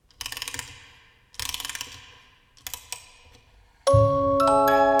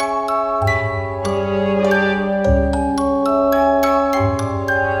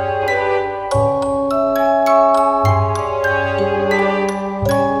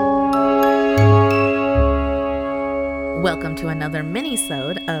Welcome to another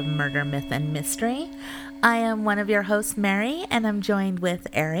mini-sode of Murder, Myth, and Mystery. I am one of your hosts, Mary, and I'm joined with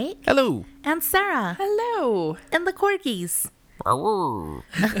Eric. Hello. And Sarah. Hello. And the corgis.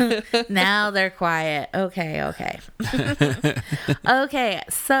 Now they're quiet. Okay. Okay,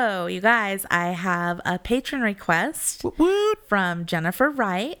 so you guys, I have a patron request from Jennifer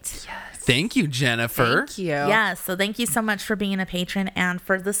Wright. Thank you, Jennifer. Thank you. Yeah, so thank you so much for being a patron and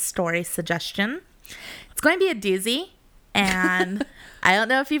for the story suggestion. It's going to be a doozy, and I don't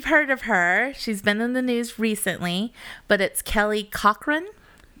know if you've heard of her. She's been in the news recently, but it's Kelly Cochran.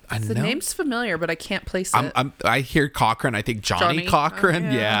 The name's familiar, but I can't place it. I hear Cochran. I think Johnny Cochran.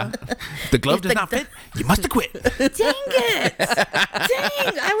 Oh, yeah. The glove does not fit. You must have quit. Dang it!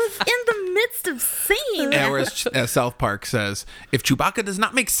 Dang, I was in the midst of saying And whereas South Park says, if Chewbacca does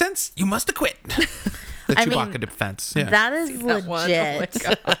not make sense, you must have quit. The Chewbacca defense. Yeah. That is that one. legit.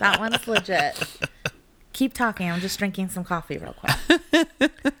 Oh my That one's legit. Keep talking. I'm just drinking some coffee real quick.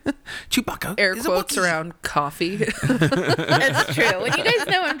 Chewbacca Air is a quotes Wookiee. around coffee. It's true. When you guys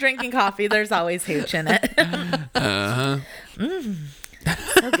know I'm drinking coffee, there's always hooch in it.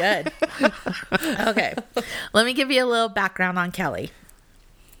 So good. Okay. Let me give you a little background on Kelly.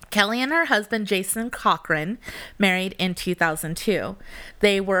 Kelly and her husband, Jason Cochran, married in 2002.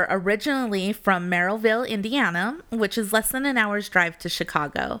 They were originally from Merrillville, Indiana, which is less than an hour's drive to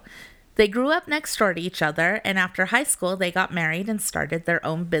Chicago. They grew up next door to each other, and after high school, they got married and started their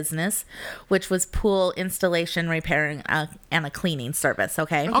own business, which was pool installation, repairing, and a cleaning service,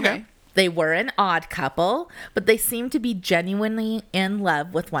 okay? Okay. They were an odd couple, but they seemed to be genuinely in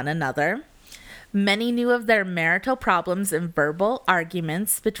love with one another. Many knew of their marital problems and verbal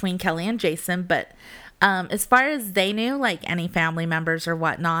arguments between Kelly and Jason, but as far as they knew, like any family members or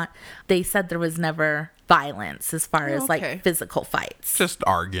whatnot, they said there was never violence as far as okay. like physical fights. Just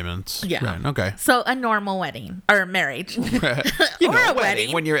arguments. Yeah. Right, okay. So a normal wedding or marriage. You Or know, a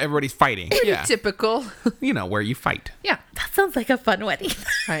wedding. when everybody's fighting. Yeah. Typical. You know, where you fight. Yeah. That sounds like a fun wedding.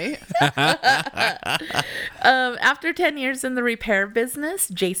 Right. After 10 years in the repair business,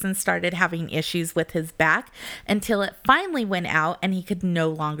 Jason started having issues with his back until it finally went out and he could no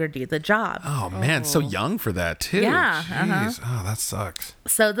longer do the job. Oh, man. So young for that, too. Yeah, Jeez. Oh, that sucks.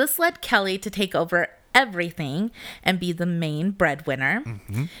 So this led Kelly to take over everything and be the main breadwinner.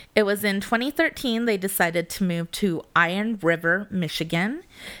 Mm-hmm. It was in 2013 they decided to move to Iron River, Michigan.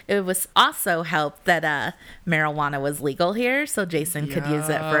 It was also helped that marijuana was legal here, so Jason could use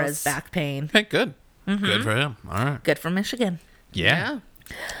it for his Yes. back pain. Hey, good. Good for him. All right. Good for Michigan. Yeah.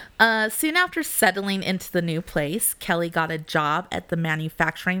 Soon after settling into the new place, Kelly got a job at the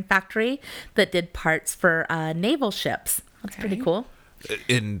manufacturing factory that did parts for naval ships. That's pretty cool.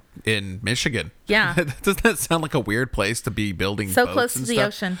 In Michigan. Yeah. Doesn't that sound like a weird place to be building So boats close and to the stuff?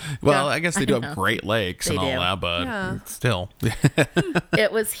 ocean. Well, Yeah, I guess they do I know. have Great Lakes They and all do. that, but Yeah. still.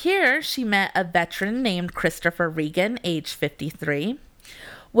 It was here she met a veteran named Christopher Regan, age 53.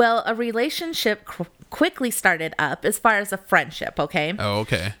 Well, a relationship quickly started up as far as a friendship, okay? Oh,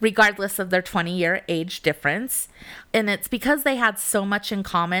 okay. Regardless of their 20-year age difference. And it's because they had so much in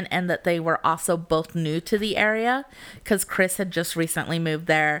common and that they were also both new to the area because Chris had just recently moved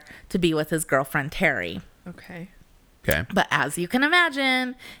there to be with his girlfriend, Terry. Okay. Okay. But as you can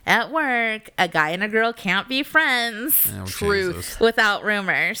imagine, at work, a guy and a girl can't be friends Oh, Truth. Jesus. without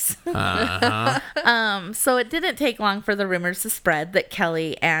rumors. So it didn't take long for the rumors to spread that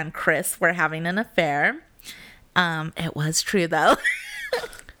Kelly and Chris were having an affair. It was true, though.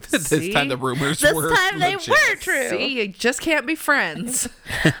 This time the rumors This were time they legit. were true. See, you just can't be friends.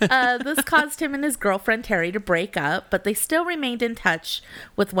 This caused him and his girlfriend Terry to break up, but they still remained in touch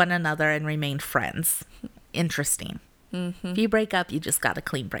with one another and remained friends. Interesting. If you break up, you just got a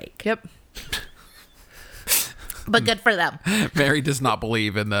clean break. Yep. But good for them. Mary does not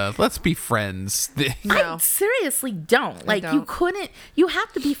believe in the let's be friends. No. I seriously don't. Like, you don't. you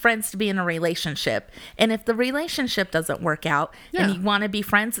have to be friends to be in a relationship. And if the relationship doesn't work out and Yeah. you want to be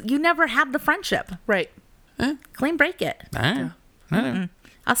friends, you never had the friendship. Right. Clean break it. Ah.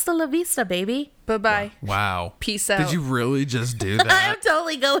 Hasta la vista, baby. Bye-bye. Wow. Peace out. Did you really just do I'm that?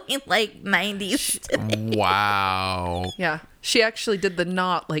 totally going like 90s. Wow. Yeah. She actually did the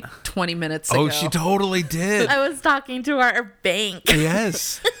knot like 20 minutes ago. Oh, she totally did. I was talking to our bank.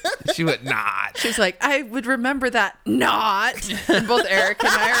 Yes. She went, not. She's like, I would remember that knot. And both Eric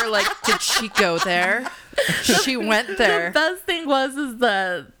and I are like, did she go there? She went The there. best thing was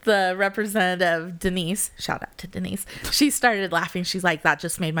the representative Denise. Shout out to Denise. She started laughing. She's like, "That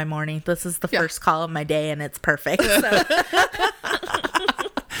just made my morning. This is the Yeah. first call of my day, and it's perfect."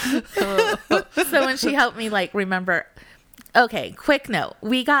 So when she helped me like remember, okay, quick note: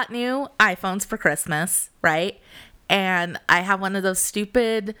 we got new iPhones for Christmas, right? and I have one of those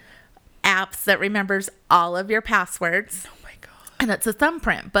stupid apps that remembers all of your passwords. Oh my God. And it's a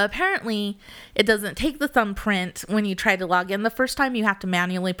thumbprint, but apparently it doesn't take the thumbprint when you try to log in the first time. You have to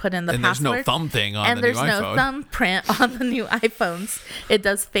manually put in the And password. there's no thumb thing on and the new there's no iPhone. thumbprint on the new iPhones. It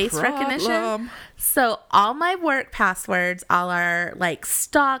does face recognition. Problem. So all my work passwords, all our like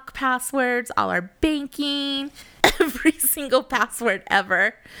stock passwords, all our banking, every single password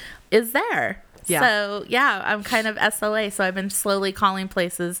ever is there. Yeah. So yeah, I'm kind of SOA. So I've been slowly calling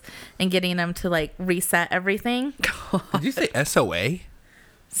places and getting them to like reset everything. Did you say SOA?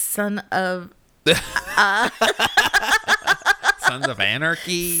 Son of Sons of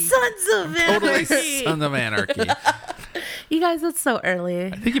Anarchy? Sons of Totally Anarchy. Sons of Anarchy. I You guys, it's so early.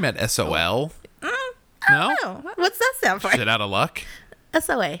 think you meant SOL. No? Oh, what's that stand for? Shit out of luck?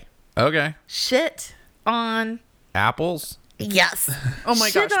 SOA. Okay. Shit on. Apples? Yes. Oh my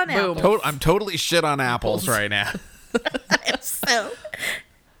Shit gosh, on boom. apples. I'm totally shit on apples right now. I'm so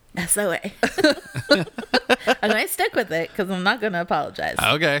SOA. I'm going to stick with it because I'm not going to apologize.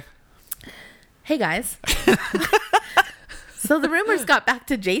 Okay. Hey, guys. So the rumors got back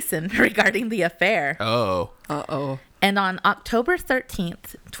to Jason regarding the affair. Oh. Uh-oh. And on October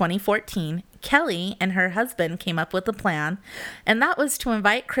 13th, 2014, Kelly and her husband came up with a plan, and that was to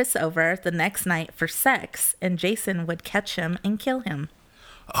invite Chris over the next night for sex, and Jason would catch him and kill him.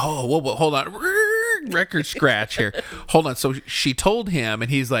 Oh, whoa, hold on. Record scratch here. Hold on. So she told him,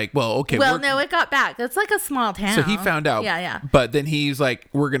 and he's like, well, okay. Well, no, it got back. It's like a small town. So he found out. Yeah, yeah. But then he's like,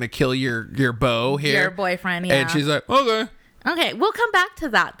 we're going to kill your beau here. Your boyfriend, yeah. And she's like, okay. Okay, we'll come back to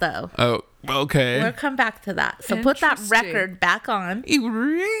that, though. Oh, okay. We'll come back to that. So put that Interesting. record back on. All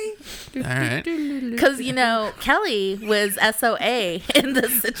right. Because, you know, Kelly was SOA in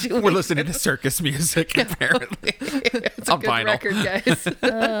this situation. We're listening to circus music, apparently. It's on Good vinyl. record,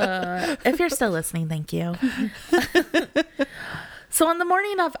 guys. If you're still listening, thank you. So on the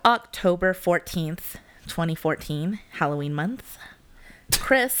morning of October 14th, 2014, Halloween month,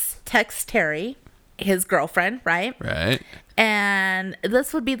 Chris texts Terry, his girlfriend, right? Right. And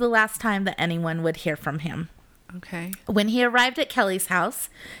this would be the last time that anyone would hear from him. Okay. When he arrived at Kelly's house,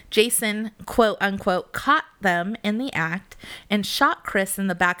 Jason, quote unquote, caught them in the act and shot Chris in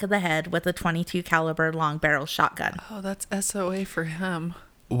the back of the head with a .22 caliber long barrel shotgun. Oh, that's SOA for him.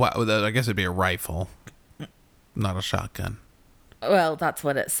 Wow, I guess it'd be a rifle, not a shotgun. Well, that's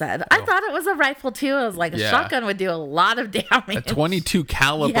what it said. I thought it was a rifle too. I was like, a Yeah. shotgun would do a lot of damage. A 22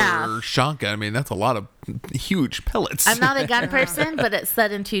 caliber Yeah. shotgun. I mean, that's a lot of huge pellets. I'm not a gun person, but it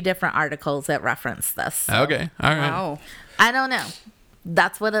said in 2 different articles that referenced this. So Okay. All right. Wow. I don't know.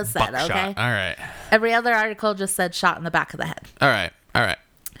 That's what it said, Buckshot. okay? All right. Every other article just said shot in the back of the head. All right. All right.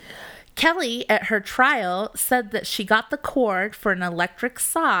 Kelly, at her trial, said that she got the cord for an electric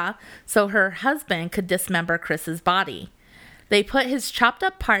saw so her husband could dismember Chris's body. They put his chopped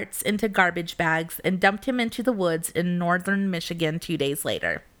up parts into garbage bags and dumped him into the woods in northern Michigan 2 days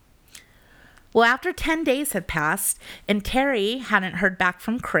later. Well, after 10 days had passed and Terry hadn't heard back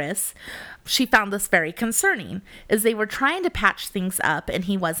from Chris, she found this very concerning, as they were trying to patch things up and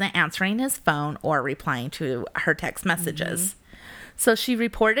he wasn't answering his phone or replying to her text messages. So she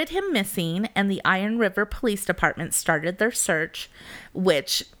reported him missing, and the Iron River Police Department started their search,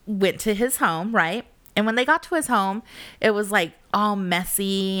 which went to his home, right? And when they got to his home, it was like all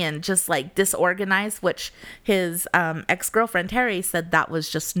messy and just like disorganized, which his ex-girlfriend Terry said that was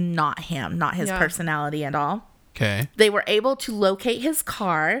just not him, not his Yeah. personality at all. Okay. They were able to locate his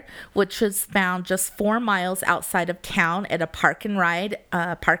car, which was found just 4 miles outside of town at a park and ride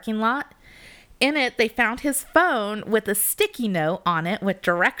parking lot. In it, they found his phone with a sticky note on it with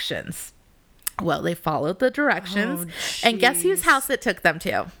directions. Well, they followed the directions, and guess whose house it took them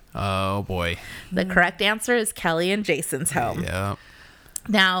to? Oh boy. The correct answer is Kelly and Jason's home. Yeah.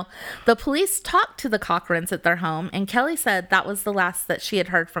 Now, the police talked to the Cochrans at their home, and Kelly said that was the last that she had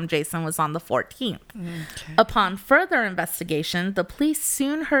heard from Jason was on the 14th. Okay. Upon further investigation, the police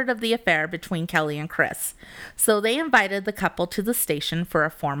soon heard of the affair between Kelly and Chris, so they invited the couple to the station for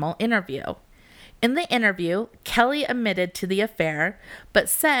a formal interview. In the interview, Kelly admitted to the affair, but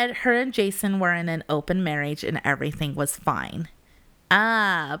said her and Jason were in an open marriage and everything was fine.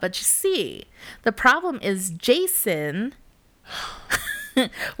 Ah, but you see, the problem is Jason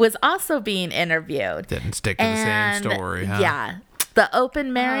was also being interviewed. Didn't stick to the same story, huh? Yeah. The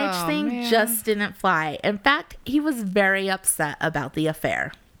open marriage Oh, thing man. just didn't fly. In fact, he was very upset about the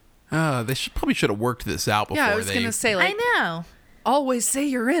affair. They probably should have worked this out before Yeah, I was they. going to say, like, I know. always say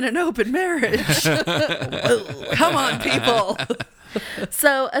you're in an open marriage. Come on, people.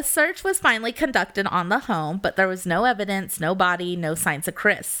 So a search was finally conducted on the home, but there was no evidence, no body, no signs of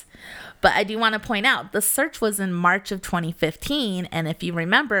Chris. But I do want to point out the search was in March of 2015, and if you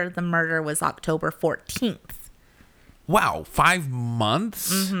remember, the murder was October 14th. Wow, 5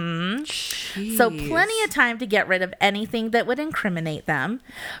 months? Jeez. So plenty of time to get rid of anything that would incriminate them.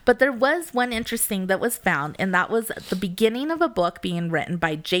 But there was one interesting that was found, and that was the beginning of a book being written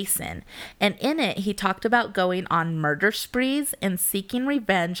by Jason. And in it, he talked about going on murder sprees and seeking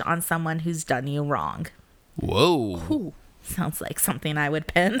revenge on someone who's done you wrong. Whoa. Ooh, sounds like something I would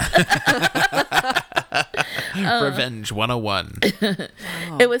pen. Revenge 101.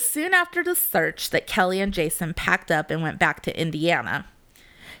 It was soon after the search that Kelly and Jason packed up and went back to Indiana.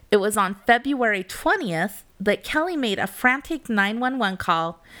 It was on February 20th that Kelly made a frantic 911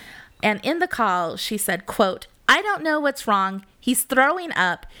 call, and in the call she said, quote, "I don't know what's wrong. He's throwing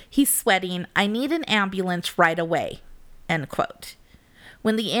up. He's sweating. I need an ambulance right away," end quote.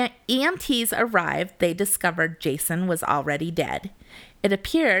 When the EMTs arrived, they discovered Jason was already dead. It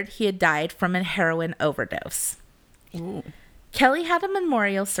appeared he had died from a heroin overdose. Ooh. Kelly had a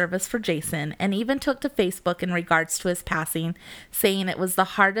memorial service for Jason and even took to Facebook in regards to his passing, saying it was the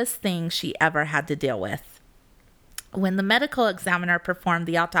hardest thing she ever had to deal with. When the medical examiner performed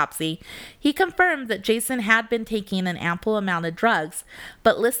the autopsy, he confirmed that Jason had been taking an ample amount of drugs,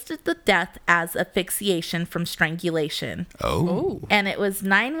 but listed the death as asphyxiation from strangulation. Oh. And it was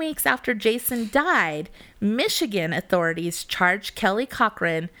 9 weeks after Jason died, Michigan authorities charged Kelly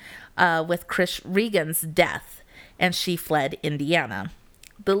Cochran with Chris Regan's death, and she fled Indiana.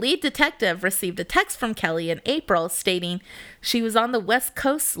 The lead detective received a text from Kelly in April stating she was on the West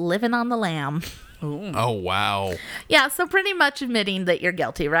Coast living on the lam. Ooh. Oh, wow. Yeah, so pretty much admitting that you're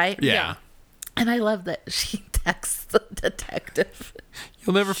guilty, right? Yeah. And I love that she texts the detective.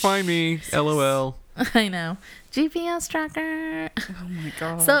 You'll never find me. LOL. I know. GPS tracker. Oh my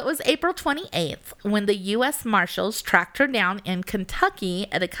God. So it was April 28th when the U.S. Marshals tracked her down in Kentucky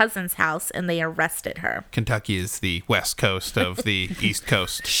at a cousin's house and they arrested her. Kentucky is the west coast of the east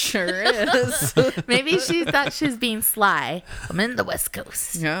coast. Sure is. Maybe she thought she was being sly. I'm in the West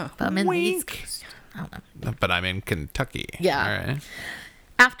Coast. Yeah. But I'm in the East Wink. Coast. I don't know. But I'm in Kentucky. Yeah. All right.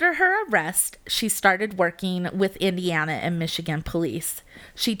 After her arrest, she started working with Indiana and Michigan police.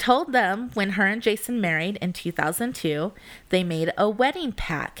 She told them when her and Jason married in 2002, they made a wedding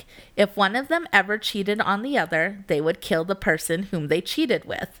pact. If one of them ever cheated on the other, they would kill the person whom they cheated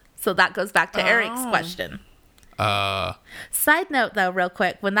with. So that goes back to Eric's question. Side note, though, real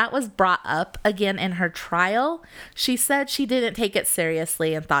quick, when that was brought up again in her trial, she said she didn't take it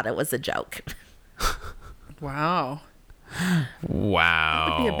seriously and thought it was a joke. Wow.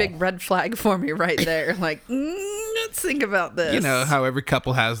 Wow. That'd be a big red flag for me right there. Like, let's think about this. You know how every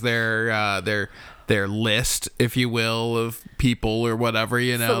couple has their list, if you will, of people or whatever,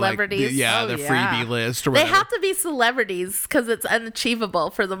 you know, Celebrities. like Oh, their yeah. freebie list or They whatever. have to be celebrities because it's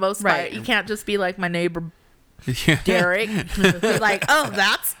unachievable for the most part. Right. You can't just be like my neighbor Yeah. Derek. Be like, oh,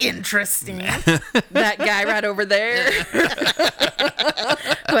 that's interesting. that guy right over there.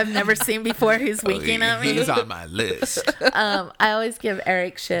 Who I've never seen before who's winking at me. He's on my list. I always give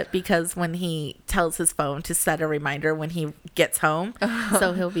Eric shit because when he tells his phone to set a reminder when he gets home,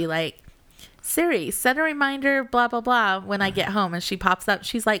 so he'll be like, Siri, set a reminder, blah, blah, blah, when I get home. And she pops up.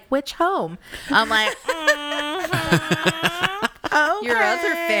 She's like, which home? I'm like, okay. Your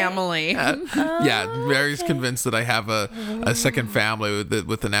other family. Yeah, Mary's convinced that I have a second family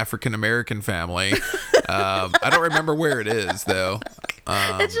with an African American family. I don't remember where it is though.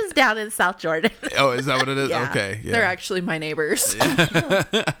 It's just down in South Jordan. Oh, is that what it is? Yeah. Okay, yeah. They're actually my neighbors.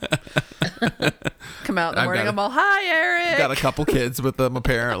 Come out in the I've morning. got I'm all, hi, Eric. Got a couple kids with them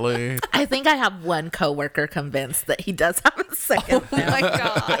apparently. I think I have one coworker convinced that he does have a second. Oh my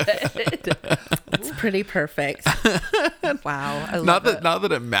God. It's pretty perfect. Wow. I love Not it.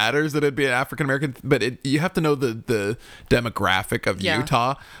 that it matters that it'd be an African American, but you have to know the demographic of Yeah.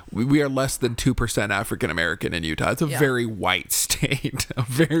 Utah. We are less than 2% African American in Utah. It's a Yeah. very white state, a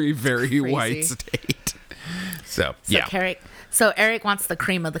very very white crazy. state. So yeah. So Eric wants the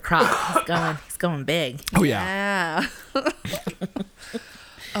cream of the crop. He's going big. Oh yeah. Yeah.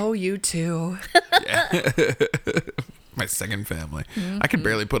 Oh, you too. My second family. I can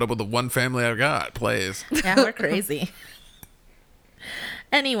barely put up with the one family I've got. Please. Yeah, we're crazy.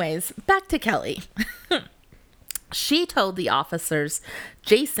 Anyways, back to Kelly. She told the officers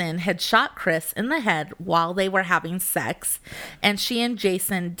Jason had shot Chris in the head while they were having sex, and she and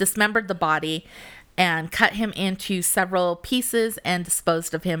Jason dismembered the body and cut him into several pieces and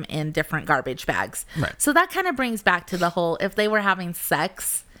disposed of him in different garbage bags. Right. So that kind of brings back to the whole, if they were having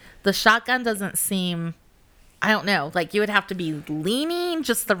sex, the shotgun doesn't seem, I don't know, like you would have to be leaning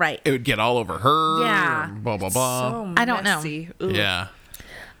just the right. It would get all over her. Yeah. And blah, blah, blah. So I don't know. messy. Ugh. Yeah.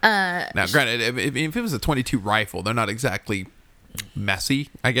 Now, granted, if it was a .22 rifle, they're not exactly messy,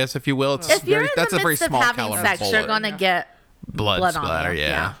 I guess, if you will. It's If you're in that's the a very midst of small having caliber sex, bullet. you're going to get blood on splatter, you.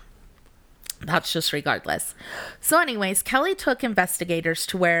 yeah. That's just regardless. So anyways, Kelly took investigators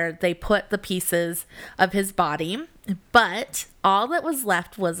to where they put the pieces of his body, but all that was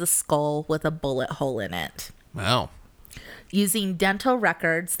left was a skull with a bullet hole in it. Well, Using dental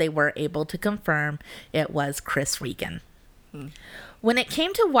records, they were able to confirm it was Chris Regan. When it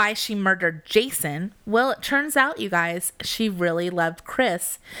came to why she murdered Jason, well, it turns out, you guys, she really loved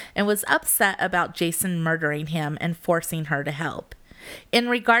Chris and was upset about Jason murdering him and forcing her to help. In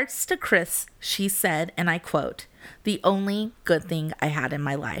regards to Chris, she said, and I quote, "the only good thing I had in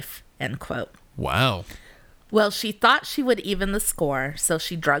my life," end quote. wow. Well, she thought she would even the score, so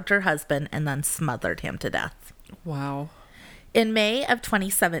she drugged her husband and then smothered him to death. Wow. In May of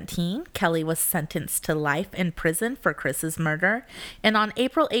 2017, Kelly was sentenced to life in prison for Chris's murder, and on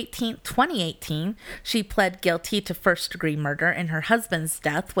April 18, 2018, she pled guilty to first-degree murder in her husband's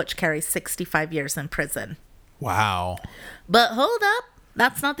death, which carries 65 years in prison. Wow. But hold up,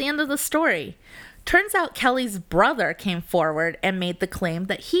 that's not the end of the story. Turns out Kelly's brother came forward and made the claim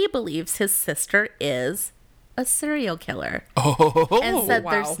that he believes his sister is a serial killer, and said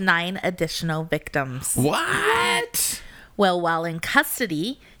wow. there's 9 additional victims. What? Well, while in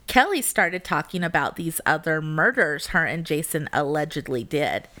custody, Kelly started talking about these other murders her and Jason allegedly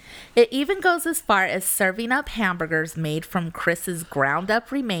did. It even goes as far as serving up hamburgers made from Chris's ground up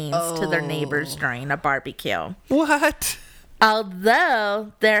remains to their neighbors during a barbecue. What?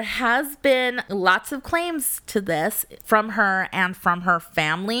 Although there has been lots of claims to this from her and from her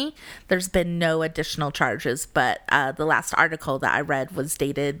family, there's been no additional charges. But the last article that I read was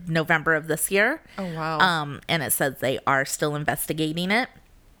dated November of this year. Oh, wow. And it says they are still investigating it.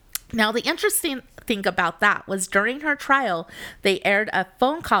 Now, the interesting thing about that was during her trial, they aired a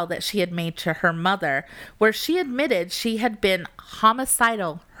phone call that she had made to her mother where she admitted she had been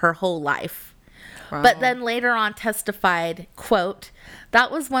homicidal her whole life. But then later on testified, quote,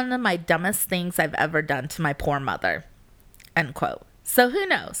 "that was one of my dumbest things I've ever done to my poor mother," end quote. So who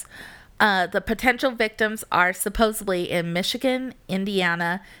knows? The potential victims are supposedly in Michigan,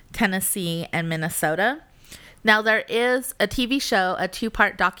 Indiana, Tennessee, and Minnesota. Now, there is a TV show, a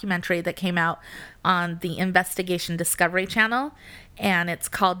 2-part documentary that came out on the Investigation Discovery Channel, and it's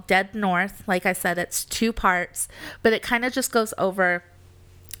called Dead North. Like I said, it's 2 parts, but it kind of just goes over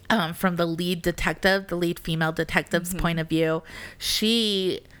from the lead detective, the lead female detective's point of view.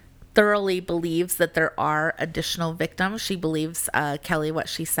 She thoroughly believes that there are additional victims. She believes Kelly what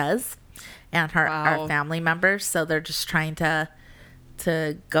she says and her our family members. So they're just trying to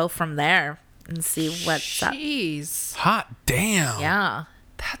go from there and see what's up. Jeez. Hot damn. Yeah.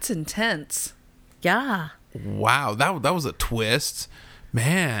 That's intense. Yeah. Wow. That was a twist.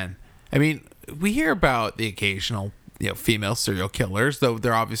 Man. I mean, we hear about the occasional female serial killers, though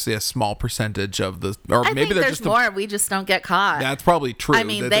they're obviously a small percentage of the, or I maybe think they're there's just more. We just don't get caught. that's probably true. I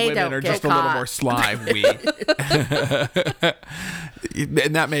mean, the they women don't are get just a little caught. more sly.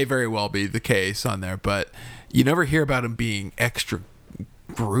 And that may very well be the case on there, but you never hear about them being extra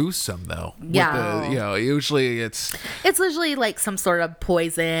gruesome, though. Yeah. With the, usually it's usually like some sort of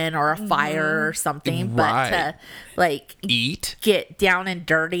poison or a fire or something, but Right. to like eat. get down and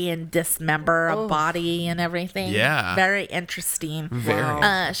dirty and dismember a body and everything. Yeah. Very interesting.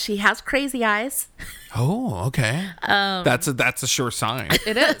 Very. She has crazy eyes. Oh, okay. That's a sure sign.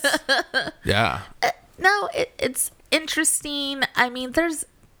 It is. Yeah. No, it's interesting. I mean, there's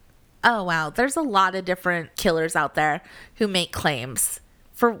a lot of different killers out there who make claims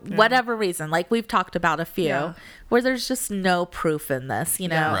for whatever reason. Like we've talked about a few where there's just no proof in this.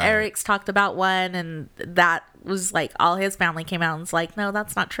 Right. Eric's talked about one, and that was like all his family came out and was like, "No,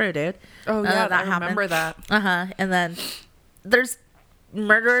 that's not true, dude." Oh, yeah, I remember that. And then there's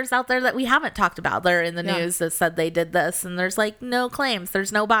murderers out there that we haven't talked about. They're in the Yeah. news that said they did this, and there's like no claims.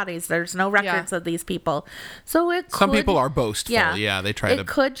 There's no bodies. There's no records Yeah. of these people. So Some people are boastful. Yeah, they try it to.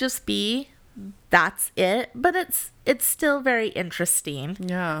 could just be that's it, but it's still very interesting.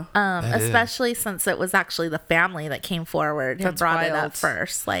 Yeah. is. Especially since it was actually the family that came forward and That's brought it up wild.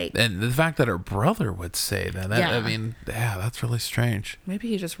 first. Like, And the fact that her brother would say that, Yeah. I mean, that's really strange. Maybe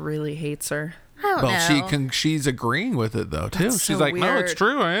he just really hates her. I don't know. She's agreeing with it though too. That's She's so like, no, it's weird.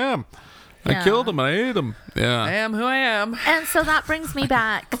 true. I am. I killed him. I ate him. Yeah. I am who I am. And so that brings me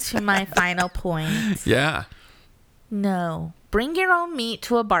back to my final point. Yeah. No, bring your own meat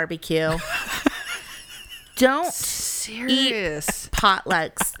to a barbecue. Don't Serious. eat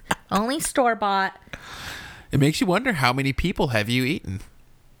potlucks. Only store-bought. It makes you wonder, how many people have you eaten?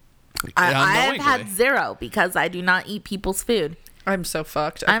 I've Unknowingly. had 0 because I do not eat people's food. I'm so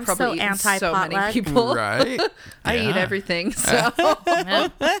fucked. I'm I've probably so eaten so anti-potluck. many people. Right? I eat Yeah. everything, so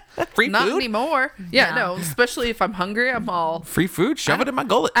Free not food? anymore. Yeah, Yeah. no, especially if I'm hungry, I'm all, Free food? Shove it in my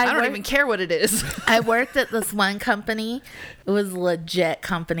gullet. I don't even care what it is. I worked at this one company. It was a legit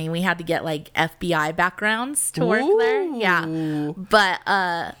company. We had to get like FBI backgrounds to work there. Yeah. But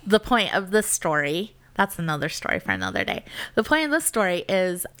the point of this story, that's another story for another day. The point of this story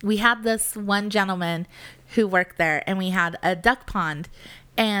is we had this one gentleman who worked there, and we had a duck pond,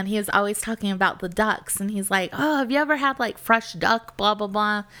 and he was always talking about the ducks, and he's like, oh, have you ever had like fresh duck, blah, blah,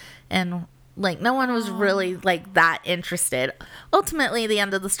 blah. And like no one was really like that interested. Ultimately, the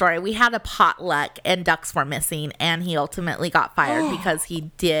end of the story, we had a potluck and ducks were missing, and he ultimately got fired because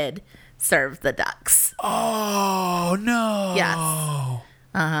he did serve the ducks. Oh, no. Yes.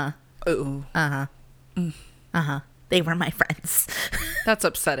 Ooh. They were my friends. That's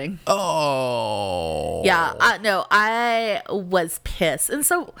upsetting. Oh. Yeah, no, I was pissed. And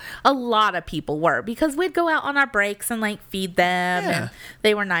so a lot of people were, because we'd go out on our breaks and like feed them, Yeah. and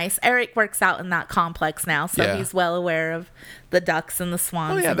they were nice. Eric works out in that complex now, so Yeah. he's well aware of the ducks and the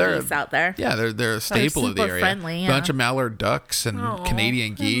swans and they're geese out there. Yeah, they're a staple of the super area. friendly, yeah. Bunch of mallard ducks and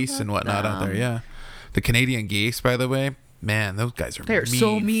Canadian geese and whatnot out there. Yeah, the Canadian geese, by the way, man, those guys are They're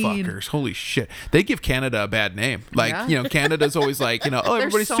so mean. fuckers. Holy shit, they give Canada a bad name. Like Yeah. Canada's always like oh, They're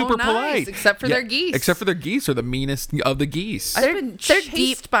everybody's so super nice, polite except for their geese. Except for their geese are the meanest of the geese. I've been they're chased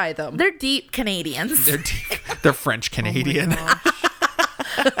deep. by them. They're deep Canadians. They're French Canadian.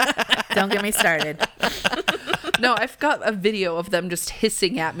 Don't get me started. No, I've got a video of them just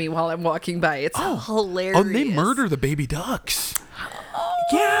hissing at me while I'm walking by. It's hilarious. Oh, they murder the baby ducks.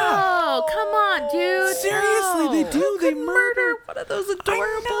 Yeah. Oh, come on, dude. Seriously, they do. They murder. One of those adorable.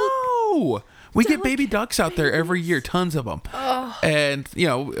 I know. We get baby ducks out there every year, tons of them. And,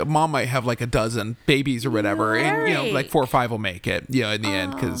 mom might have like a dozen babies or whatever. And, Right. like 4 or 5 will make it, in the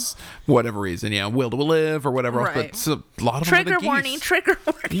end, because whatever reason, will to live or whatever else. Right. But so, a lot of them are Trigger the warning, geese. trigger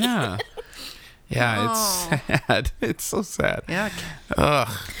warning. Yeah. Yeah, it's sad. It's so sad. Yeah. Ugh.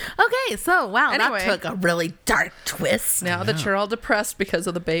 Okay, so wow, Anyway. that took a really dark twist. Now that you're all depressed because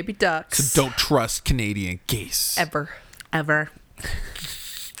of the baby ducks. So don't trust Canadian geese. Ever. Ever.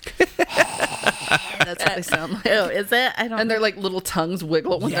 That's what they sound like. Ew, is it? I don't And their like little tongues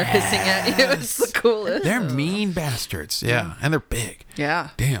wiggle when they're hissing at you. It's the coolest. They're mean bastards. Yeah. And they're big.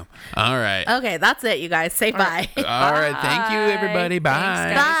 Yeah. Damn. All right. Okay, that's it, you guys. Say bye. All right. Thank you, everybody. Bye.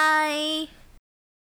 Thanks, guys. Bye.